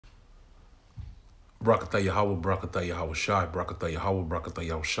Barakatah Yahweh, Barakatah Yahweh Shai, Barakatah Yahweh, Barakatah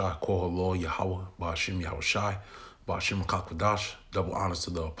Yahweh Shai, Kol Halor Yahweh, Ba'ashim Yahweh Shai, Ba'ashim Kakwadash, double honors to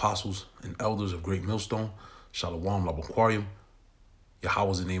the apostles and elders of Great Millstone, Shalom, Laboquarium.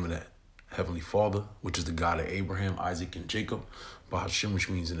 Yahweh is the name of that Heavenly Father, which is the God of Abraham, Isaac, and Jacob. Ba'ashim, which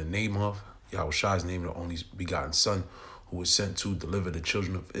means in the name of. Yahweh Shai is the name of the only begotten Son, who was sent to deliver the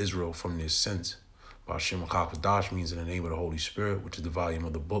children of Israel from their sins. Ba'ashim Kakwadash means in the name of the Holy Spirit, which is the volume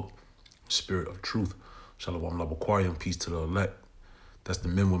of the book, Spirit of Truth. Shalom Laboquarium, peace to the elect. That's the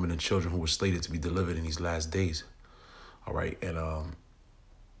men, women, and children who were slated to be delivered in these last days. All right, and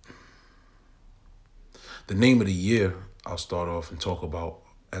the name of the year I'll start off and talk about,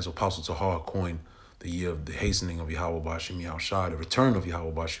 as Apostle Tahar coined, the year of the hastening of Yahweh Ba'ashim Yahweh Shai, the return of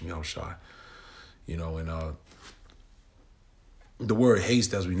Yahweh Ba'ashim Yahweh Shai. You know, and the word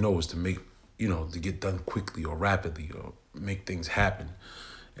haste, as we know, is to make, to get done quickly or rapidly or make things happen.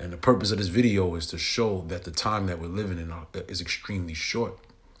 And the purpose of this video is to show that the time that we're living in is extremely short.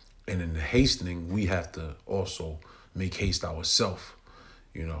 And in the hastening, we have to also make haste ourselves.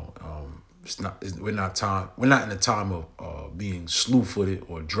 We're not in a time of being slew-footed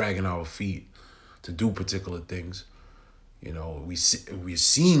or dragging our feet to do particular things. We're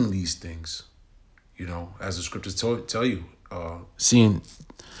seeing these things, as the scriptures tell you, seeing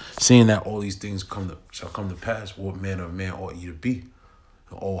that all these things shall come to pass. What manner of man ought ye to be?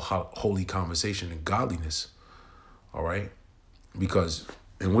 All holy conversation and godliness. All right,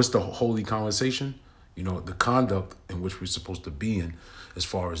 and what's the holy conversation? The conduct in which we're supposed to be in, as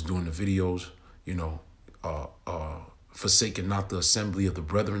far as doing the videos. Forsaking not the assembly of the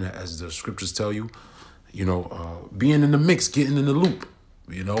brethren, as the scriptures tell you. Being in the mix, getting in the loop.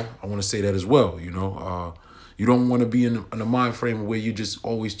 I want to say that as well. You don't want to be in a mind frame where you're just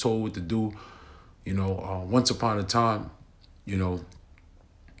always told what to do. Once upon a time, there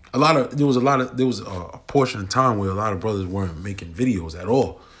was a portion of time where a lot of brothers weren't making videos at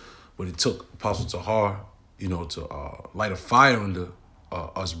all, but it took Apostle Tahar, to light a fire under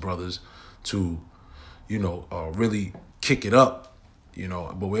us brothers to, really kick it up,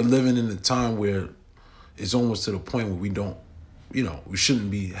 But we're living in a time where it's almost to the point where we don't, we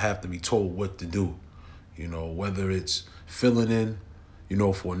shouldn't have to be told what to do, whether it's filling in,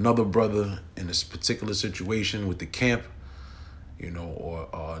 for another brother in this particular situation with the camp.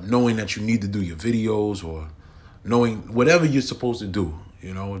 Or knowing that you need to do your videos, or knowing whatever you're supposed to do,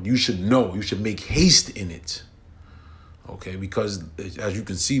 you should know, you should make haste in it. Okay, because as you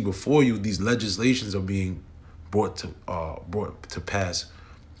can see before you, these legislations are being brought to pass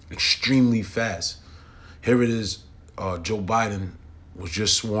extremely fast. Here it is, Joe Biden was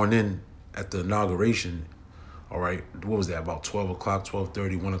just sworn in at the inauguration. All right, what was that, about 12 o'clock,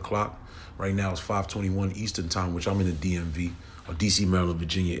 12:30, 1 o'clock? Right now it's 5:21 Eastern time, which I'm in the DMV, or DC, Maryland,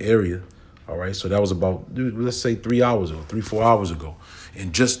 Virginia area. All right, so that was about, let's say 3 hours ago, 4 hours ago.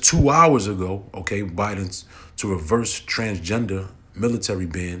 And just 2 hours ago, okay, Biden's to reverse transgender military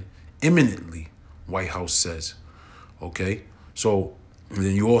ban imminently, White House says. Okay, so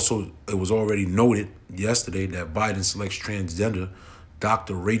then it was already noted yesterday that Biden selects transgender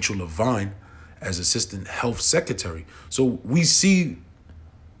Dr. Rachel Levine as Assistant Health Secretary. So we see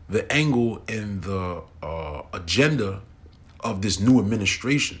the angle and the agenda of this new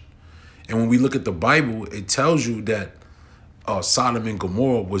administration. And when we look at the Bible, it tells you that Sodom and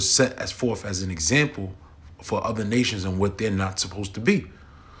Gomorrah was set forth as an example for other nations and what they're not supposed to be.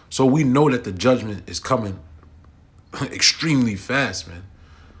 So we know that the judgment is coming extremely fast, man.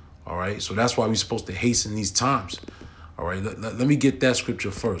 All right, so that's why we're supposed to hasten these times. All right, let me get that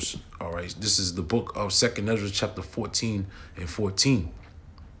scripture first. All right, this is the book of 2nd Ezra, chapter 14 and 14.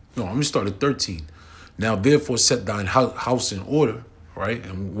 No, let me start at 13. Now, therefore, set thine house in order, right?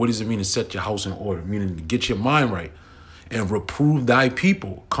 And what does it mean to set your house in order? Meaning to get your mind right and reprove thy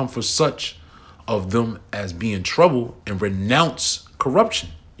people, comfort such of them as be in trouble, and renounce corruption.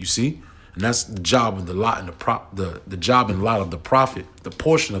 You see? And that's the job and the lot and the job and lot of the prophet, the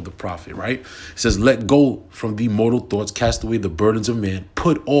portion of the prophet, right? It says, let go from the mortal thoughts, cast away the burdens of man,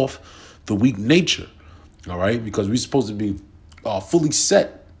 put off the weak nature, all right? Because we're supposed to be fully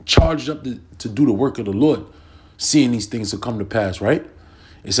set, charged up to do the work of the Lord, seeing these things to come to pass, right?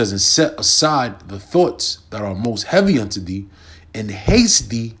 It says, and set aside the thoughts that are most heavy unto thee, and haste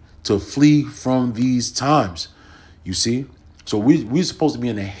thee to flee from these times. You see? So we're supposed to be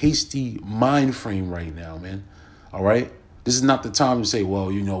in a hasty mind frame right now, man. All right? This is not the time to say, well,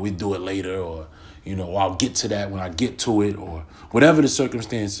 we do it later, or, I'll get to that when I get to it, or whatever the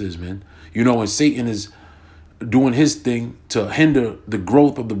circumstance is, man. When Satan is doing his thing to hinder the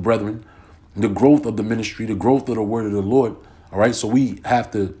growth of the brethren, the growth of the ministry, the growth of the word of the Lord. All right. So we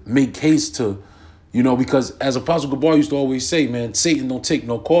have to make haste to, You know, because as Apostle Gabar used to always say, man, Satan don't take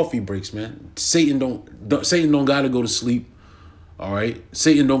no coffee breaks, man. Satan don't gotta go to sleep. All right.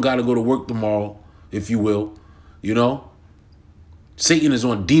 Satan don't gotta go to work tomorrow, if you will. You know? Satan is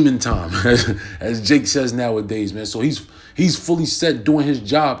on demon time, as Jake says nowadays, man. So he's fully set doing his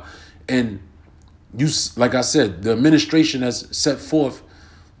job. And you, like I said, the administration that's set forth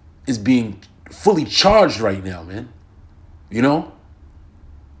is being fully charged right now, man. You know?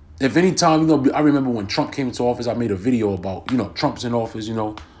 If any time, I remember when Trump came into office, I made a video about, Trump's in office,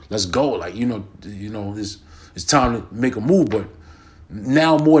 let's go. Like, it's time to make a move. But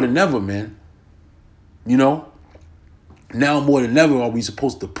now more than ever, man, now more than ever are we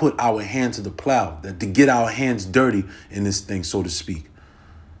supposed to put our hand to the plow, to get our hands dirty in this thing, so to speak.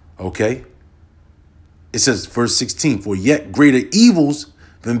 Okay? It says, verse 16, for yet greater evils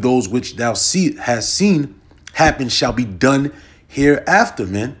than those which thou hast seen happen shall be done hereafter,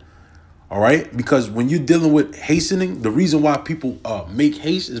 man. All right, because when you're dealing with hastening, the reason why people make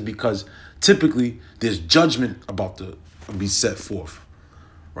haste is because typically there's judgment about to be set forth.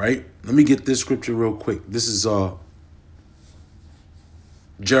 Right? Let me get this scripture real quick. This is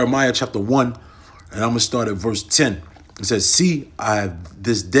Jeremiah chapter 1, and I'm going to start at verse 10. It says, see, I have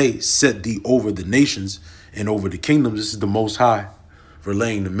this day set thee over the nations and over the kingdoms. This is the Most High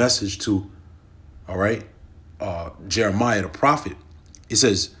relaying the message to, all right, Jeremiah the prophet. It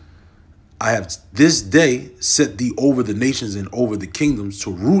says, I have this day set thee over the nations and over the kingdoms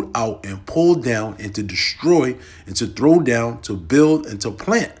to root out and pull down and to destroy and to throw down, to build and to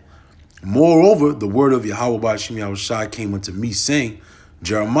plant. Moreover, the word of Yahweh Ba'ashem Yahushai came unto me, saying,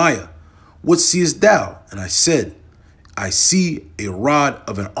 Jeremiah, what seest thou? And I said, I see a rod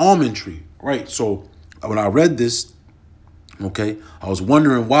of an almond tree. Right. So when I read this, okay, I was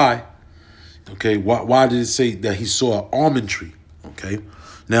wondering why. Okay, why did it say that he saw an almond tree? Okay,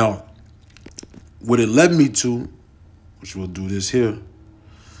 now, what it led me to, which we'll do this here,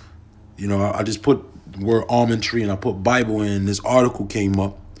 I just put the word almond tree and I put Bible in, and this article came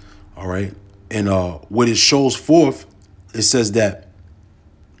up, all right? And what it shows forth, it says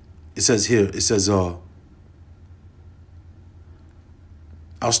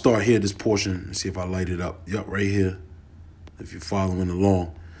I'll start here, this portion, and see if I light it up. Yep, right here, if you're following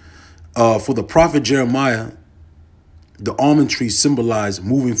along. For the prophet Jeremiah, the almond tree symbolized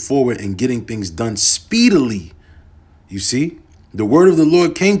moving forward and getting things done speedily. You see, the word of the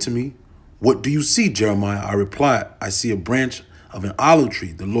Lord came to me. What do you see, Jeremiah? I replied, I see a branch of an olive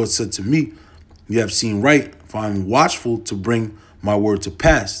tree. The Lord said to me, you have seen right, for I am watchful to bring my word to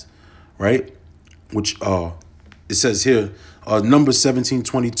pass. Right? Which it says here, Numbers 17,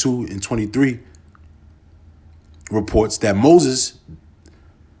 22 and 23 reports that Moses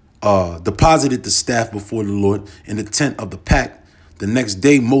deposited the staff before the Lord in the tent of the pact. The next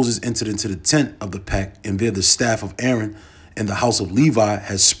day, Moses entered into the tent of the pact, and there the staff of Aaron in the house of Levi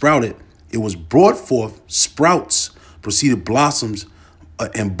had sprouted. It was brought forth sprouts, proceeded blossoms,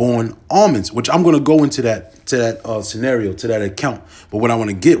 and born almonds, which I'm going to go into that scenario, to that account. But what I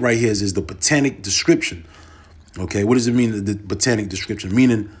want to get right here is the botanic description. Okay, what does it mean, the botanic description?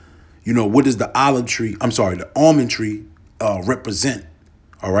 Meaning, what does the almond tree represent?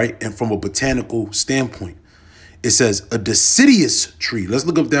 All right. And from a botanical standpoint, it says a deciduous tree. Let's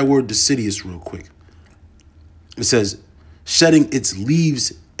look up that word deciduous real quick. It says shedding its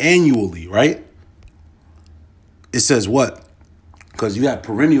leaves annually. Right. It says what? Because you have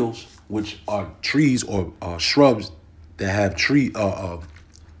perennials, which are trees or shrubs that have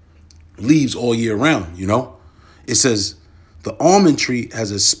leaves all year round. It says the almond tree has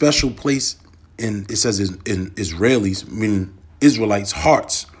a special place in Israelis, meaning Israelites'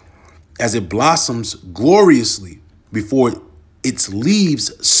 hearts, as it blossoms gloriously before its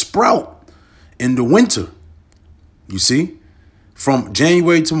leaves sprout in the winter. You see, from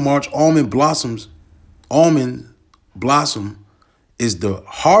January to March, almond blossom is the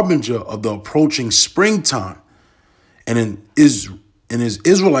harbinger of the approaching springtime. And in his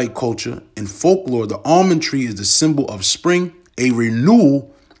Israelite culture and folklore, the almond tree is the symbol of spring, a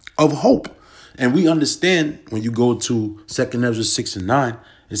renewal of hope. And we understand when you go to 2 Ezra 6 and 9,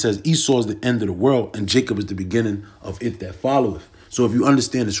 it says Esau is the end of the world and Jacob is the beginning of it that followeth. So if you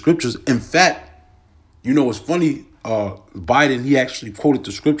understand the scriptures, in fact, what's funny, Biden, he actually quoted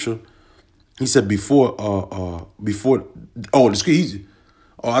the scripture. He said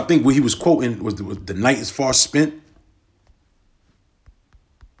I think what he was quoting was the night is far spent.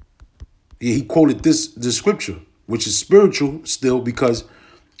 Yeah, he quoted this scripture, which is spiritual still, because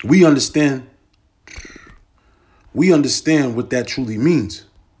we understand what that truly means.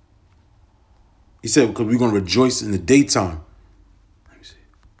 He said, because we're going to rejoice in the daytime. Let me see.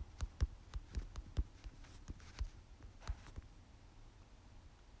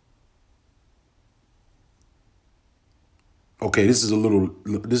 Okay, this is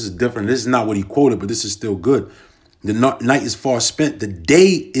different. This is not what he quoted, but this is still good. The night is far spent. The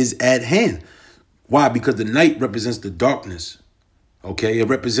day is at hand. Why? Because the night represents the darkness. Okay, it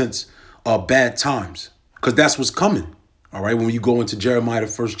represents bad times, because that's what's coming. All right, when you go into Jeremiah, the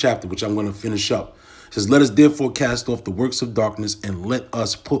 1st chapter, which I'm going to finish up, it says, let us therefore cast off the works of darkness and let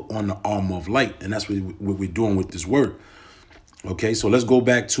us put on the armor of light. And that's what we're doing with this word. Okay, so let's go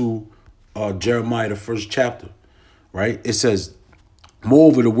back to Jeremiah, the 1st chapter, right? It says,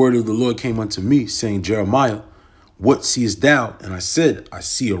 moreover, the word of the Lord came unto me, saying, Jeremiah, what seest thou? And I said, I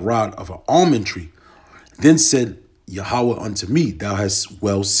see a rod of an almond tree. Then said Yahweh unto me, thou hast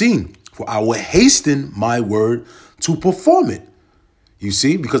well seen, for I will hasten my word to perform it. You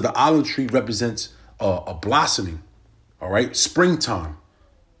see, because the olive tree represents a blossoming, all right, springtime,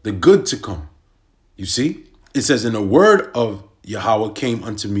 the good to come. You see, it says, and the word of Yahweh came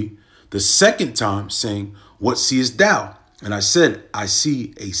unto me the 2nd time, saying, what seest thou? And I said, I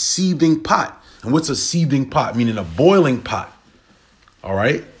see a seething pot. And what's a seething pot? Meaning a boiling pot. All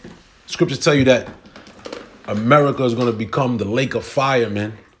right. Scriptures tell you that America is going to become the lake of fire,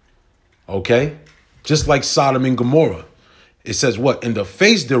 man. Okay. Just like Sodom and Gomorrah. It says what? And the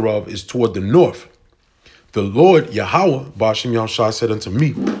face thereof is toward the north. The Lord Yahweh, Ba'ashem Yahushua, said unto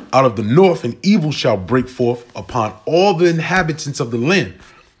me, out of the north an evil shall break forth upon all the inhabitants of the land.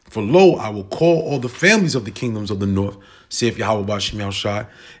 For lo, I will call all the families of the kingdoms of the north, saith Yahweh Ba'ashem Yahushua,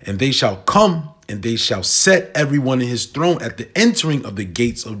 and they shall come, and they shall set everyone in his throne at the entering of the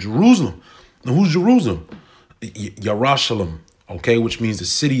gates of Jerusalem. Now, who's Jerusalem? Yerushalayim, okay, which means the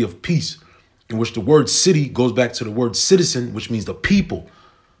city of peace, in which the word city goes back to the word citizen, which means the people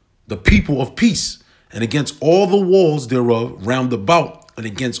of peace. And against all the walls thereof round about, and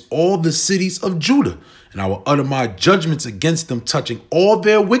against all the cities of Judah. And I will utter my judgments against them, touching all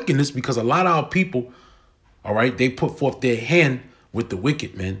their wickedness, because a lot of our people, all right, they put forth their hand with the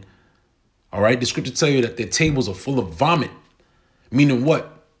wicked, man. All right, the scripture tell you that their tables are full of vomit. Meaning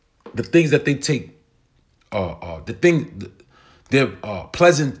what? The things that they take, their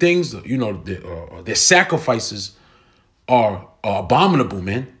pleasant things, you know, their sacrifices are abominable,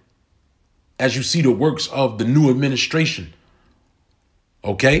 man. As you see the works of the new administration.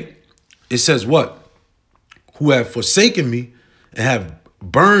 Okay? It says what? Who have forsaken me and have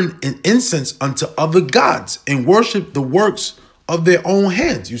burned in incense unto other gods and worship the works of their own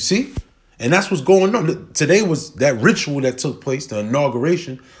hands. You see? And that's what's going on. Today was that ritual that took place, the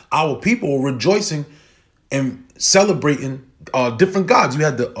inauguration. Our people were rejoicing and celebrating different gods. You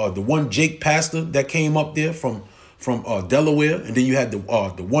had the one Jake pastor that came up there from Delaware, and then you had the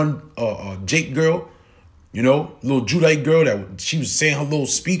one Jake girl, you know, little Judite girl that she was saying her little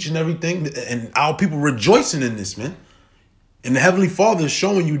speech and everything, and our people rejoicing in this, man. And the Heavenly Father is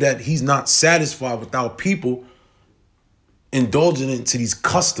showing you that he's not satisfied with our people indulging into these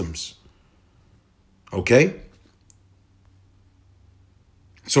customs. Okay?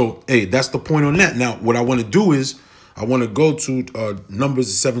 So, hey, that's the point on that. Now, what I want to do is I want to go to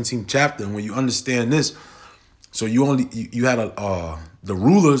Numbers, the 17th chapter, and when you understand this, so you had the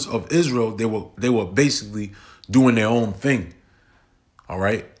rulers of Israel. They were basically doing their own thing, all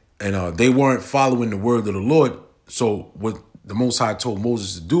right, and they weren't following the word of the Lord. So what the Most High told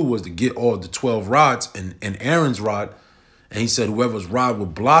Moses to do was to get all the 12 rods and Aaron's rod, and he said whoever's rod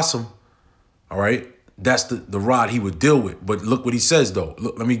would blossom, all right, that's the rod he would deal with. But look what he says though.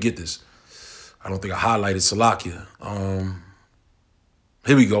 Look, let me get this. I don't think I highlighted Salakia.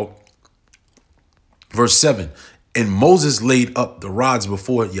 Here we go. Verse 7, and Moses laid up the rods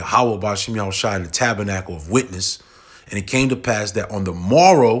before Yahweh Ba'ashem Yahushua in the tabernacle of witness. And it came to pass that on the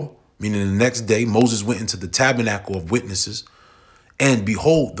morrow, meaning the next day, Moses went into the tabernacle of witnesses. And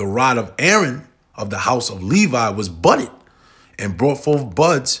behold, the rod of Aaron of the house of Levi was budded and brought forth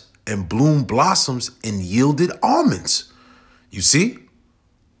buds and bloomed blossoms and yielded almonds. You see?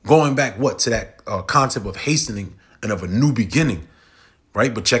 Going back, what, to that concept of hastening and of a new beginning.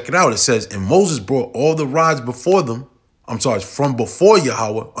 Right? But check it out. It says, and Moses brought all the rods before them. From before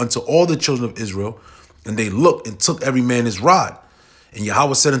Yahweh unto all the children of Israel. And they looked and took every man his rod. And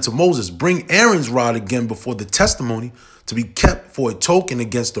Yahweh said unto Moses, bring Aaron's rod again before the testimony to be kept for a token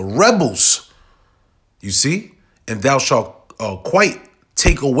against the rebels. You see? And thou shalt quite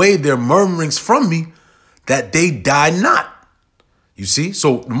take away their murmurings from me, that they die not. You see?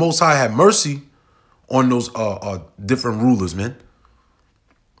 So the Most High had mercy on those different rulers, man.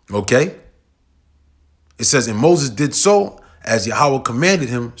 Okay? It says, and Moses did so as Yahweh commanded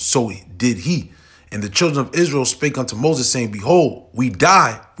him, so did he. And the children of Israel spake unto Moses, saying, behold, we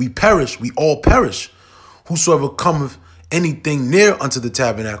die, we perish, we all perish. Whosoever cometh anything near unto the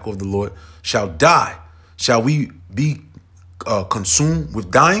tabernacle of the Lord shall die. Shall we be consumed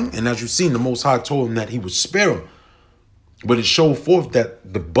with dying. And as you've seen, the Most High told him that he would spare him. But it showed forth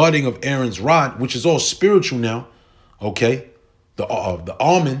that the budding of Aaron's rod, which is all spiritual now, okay, the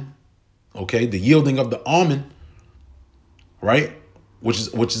almond, okay, the yielding of the almond, right, which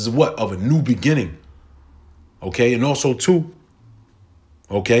is what? Of a new beginning, okay, and also too,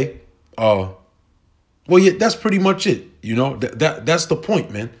 okay, well, yeah, that's pretty much it, you know, that's the point,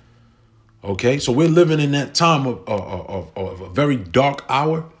 man, okay, so we're living in that time of a very dark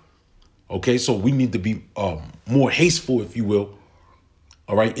hour, okay, so we need to be more hasteful, if you will,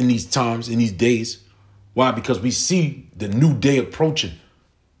 all right, in these times, in these days. Why? Because we see the new day approaching.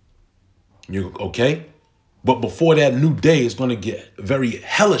 You okay? But before that new day, it's going to get very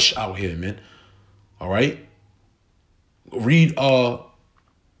hellish out here, man. All right? Read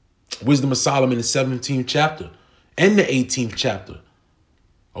Wisdom of Solomon, the 17th chapter and the 18th chapter.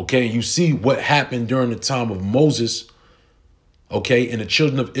 Okay? You see what happened during the time of Moses, okay, and the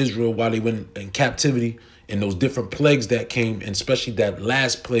children of Israel while they went in captivity, and those different plagues that came, and especially that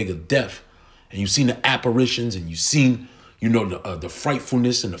last plague of death. And you've seen the apparitions, and you've seen, you know, the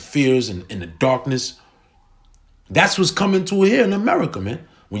frightfulness and the fears and the darkness. That's what's coming to here in America, man.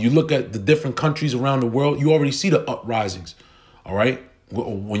 When you look at the different countries around the world, you already see the uprisings, all right?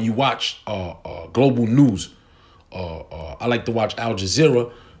 When you watch global news, I like to watch Al Jazeera.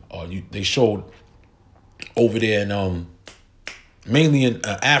 They showed over there in mainly in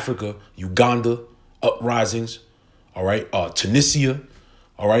Africa, Uganda, uprisings, all right? Tunisia,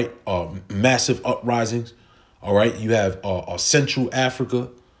 all right? Massive uprisings, all right? You have Central Africa,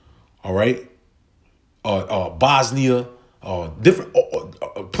 all right? Bosnia, different,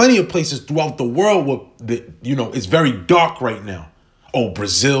 plenty of places throughout the world where, you know, it's very dark right now. Oh,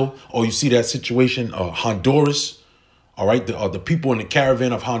 Brazil. Oh, you see that situation, Honduras, all right? The people in the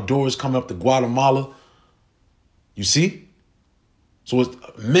caravan of Honduras coming up to Guatemala. You see? So it's,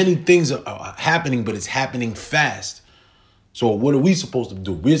 many things are happening, but it's happening fast. So what are we supposed to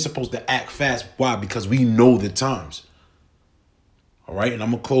do? We're supposed to act fast. Why? Because we know the times. All right, and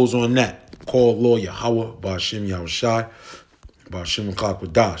I'm going to close on that. Call Lord Yahweh, Ba'ashem Yahushai, Ba'ashem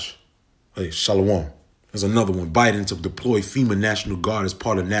Kakwadash. Hey, Shalom. There's another one. Biden to deploy FEMA National Guard as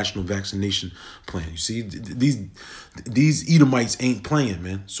part of national vaccination plan. You see, these Edomites ain't playing,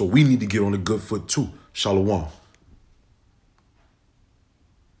 man. So we need to get on a good foot too. Shalom.